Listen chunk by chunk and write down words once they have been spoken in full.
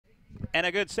And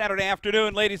a good Saturday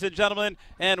afternoon, ladies and gentlemen,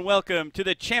 and welcome to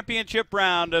the championship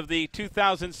round of the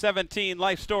 2017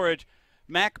 Life Storage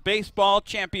MAAC Baseball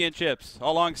Championships.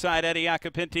 Alongside Eddie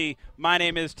Acapinti, my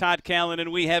name is Todd Callan, and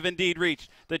we have indeed reached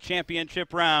the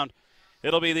championship round.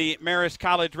 It'll be the Marist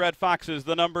College Red Foxes,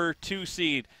 the number 2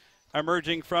 seed,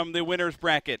 emerging from the winner's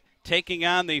bracket, taking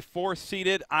on the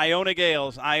 4th-seeded Iona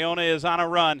Gales. Iona is on a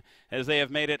run as they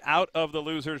have made it out of the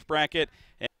loser's bracket.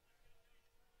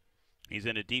 He's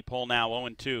in a deep hole now,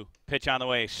 0-2. Pitch on the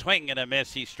way, swing and a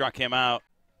miss. He struck him out.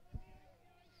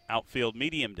 Outfield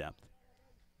medium depth.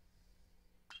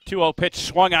 2-0 pitch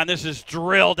swung on. This is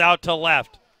drilled out to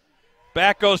left.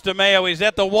 Back goes DeMayo. He's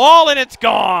at the wall, and it's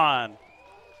gone.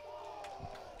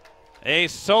 A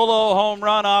solo home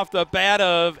run off the bat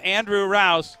of Andrew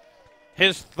Rouse.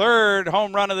 His 3rd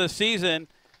home run of the season,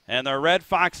 and the Red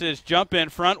Foxes jump in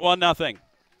front 1-0.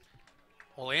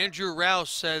 Well, Andrew Rouse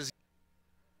says.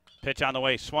 Pitch on the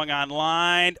way, swung on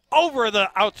line, over the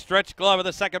outstretched glove of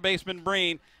the second baseman,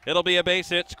 Breen. It'll be a base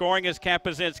hit. Scoring is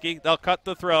Kapuzinski. They'll cut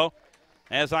the throw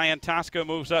as Iantoska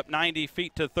moves up 90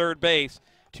 feet to third base.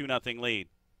 2-0 lead.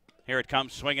 Here it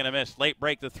comes, swing and a miss. Late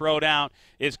break, the throw down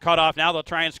is cut off. Now they'll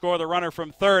try and score the runner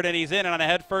from third, and he's in on a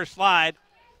head-first slide.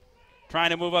 Trying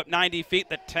to move up 90 feet.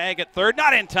 The tag at third,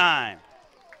 not in time.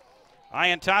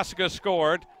 Iantoska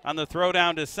scored on the throw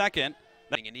down to second.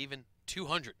 An even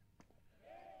 200.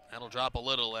 That'll drop a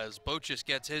little as Bochis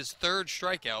gets his 3rd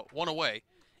strikeout, 1 away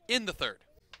in the 3rd.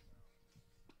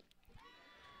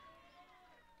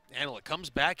 And it comes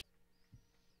back.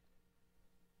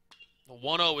 The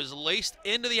 1-0 is laced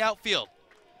into the outfield.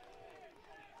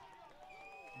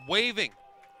 Waving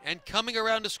and coming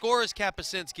around to score is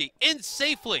Kapuzinski. In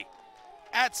safely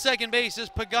at second base is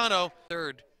Pagano.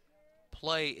 3rd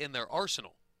play in their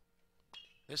arsenal.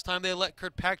 This time they let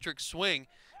Kirkpatrick swing,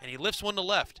 and he lifts one to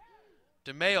left.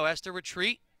 DeMayo has to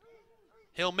retreat.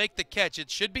 He'll make the catch.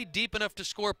 It should be deep enough to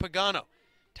score Pagano.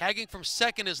 Tagging from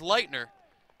second is Leitner.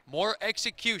 More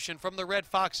execution from the Red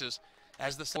Foxes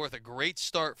as the 4th. A great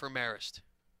start for Marist.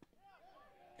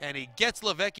 And he gets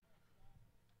Levecki.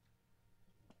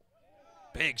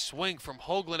 Big swing from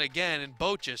Hoagland again, and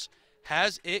Bochis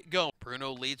has it going.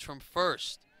 Bruno leads from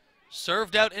first.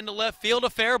 Served out into left field, a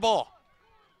fair ball.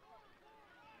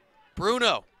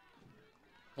 Bruno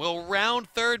will round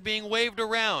third, being waved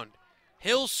around.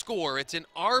 He'll score. It's an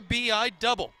RBI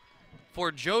double for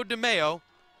Joe DeMayo.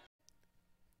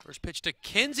 First pitch to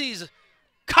Kinsey's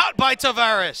caught by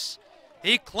Tavares.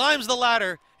 He climbs the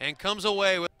ladder and comes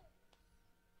away with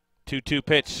 2-2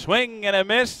 pitch, swing and a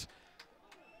miss.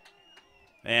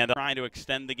 And trying to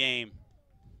extend the game.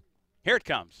 Here it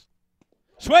comes.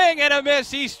 Swing and a miss.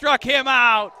 He struck him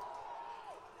out.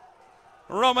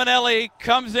 Romanelli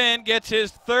comes in, gets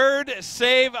his 3rd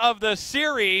save of the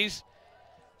series,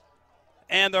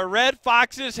 and the Red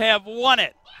Foxes have won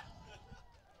it.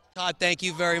 Todd, thank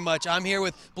you very much. I'm here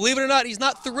with, believe it or not, he's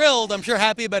not thrilled, I'm sure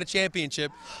happy about a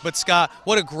championship, but Scott,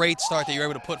 what a great start that you're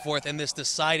able to put forth in this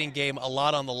deciding game, a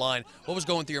lot on the line. What was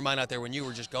going through your mind out there when you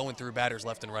were just going through batters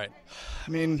left and right?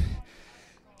 I mean,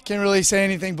 can't really say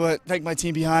anything but thank my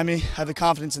team behind me. I have the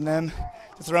confidence in them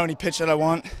to throw any pitch that I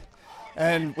want.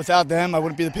 And without them, I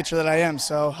wouldn't be the pitcher that I am,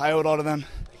 so I owe it all to them.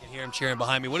 I can hear him cheering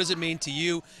behind me. What does it mean to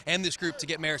you and this group to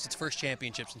get Marist its 1st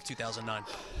championship since 2009?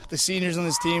 The seniors on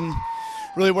this team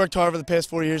really worked hard for the past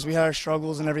 4 years. We had our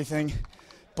struggles and everything,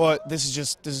 but this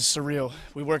is surreal.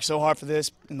 We worked so hard for this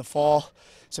in the fall.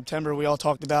 September, we all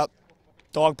talked about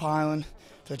dogpiling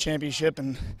for the championship,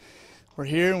 and we're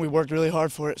here, and we worked really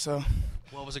hard for it. So.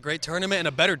 Well, it was a great tournament and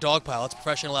a better dog pile. It's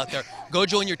professional out there. Go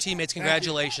join your teammates.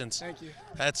 Congratulations. Thank you.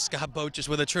 That's Scott Bochis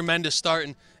with a tremendous start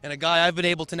and a guy I've been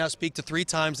able to now speak to 3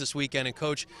 times this weekend. And,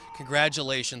 Coach,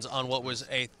 congratulations on what was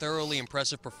a thoroughly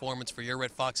impressive performance for your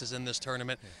Red Foxes in this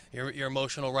tournament. You're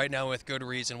emotional right now with good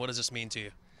reason. What does this mean to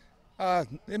you?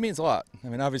 It means a lot. I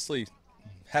mean, obviously,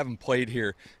 having played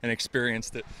here and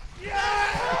experienced it.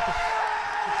 Yeah!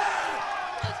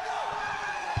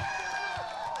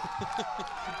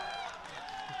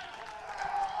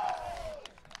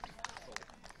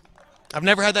 I've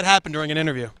never had that happen during an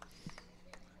interview.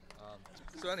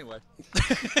 So anyway,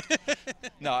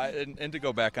 no, and to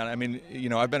go back on it, I mean, you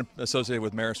know, I've been associated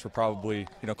with Marist for probably,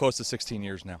 close to 16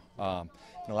 years now. And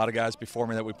a lot of guys before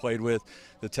me that we played with,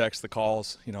 the texts, the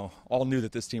calls, all knew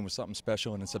that this team was something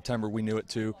special. And in September, we knew it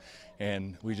too.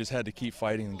 And we just had to keep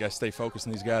fighting and guys stay focused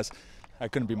on these guys. I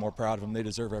couldn't be more proud of them. They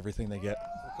deserve everything they get.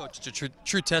 Well, Coach, it's a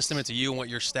true testament to you and what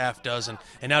your staff does, and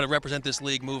now to represent this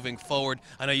league moving forward.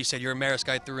 I know you said you're a Marist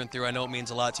guy through and through. I know it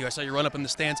means a lot to you. I saw you run up in the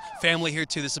stands. Family here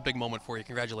too. This is a big moment for you.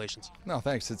 Congratulations. No,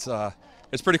 thanks. It's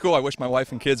pretty cool. I wish my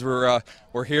wife and kids were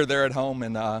here there at home,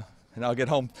 and and I'll get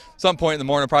home some point in the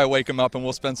morning, probably wake them up, and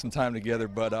we'll spend some time together.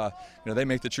 But you know, they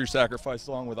make the true sacrifice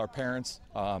along with our parents,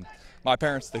 my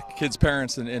parents, the kids'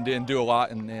 parents, and do a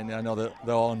lot. And I know that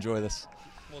they'll all enjoy this.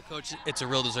 Well, Coach, it's a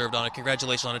real deserved honor.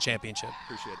 Congratulations on a championship.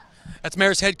 Appreciate it. That's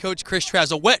Marist head coach Chris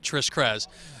Traz, a wet Trish Kraz,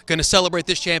 going to celebrate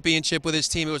this championship with his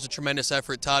team. It was a tremendous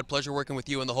effort. Todd, pleasure working with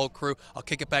you and the whole crew. I'll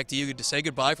kick it back to you to say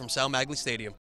goodbye from Sal Magley Stadium.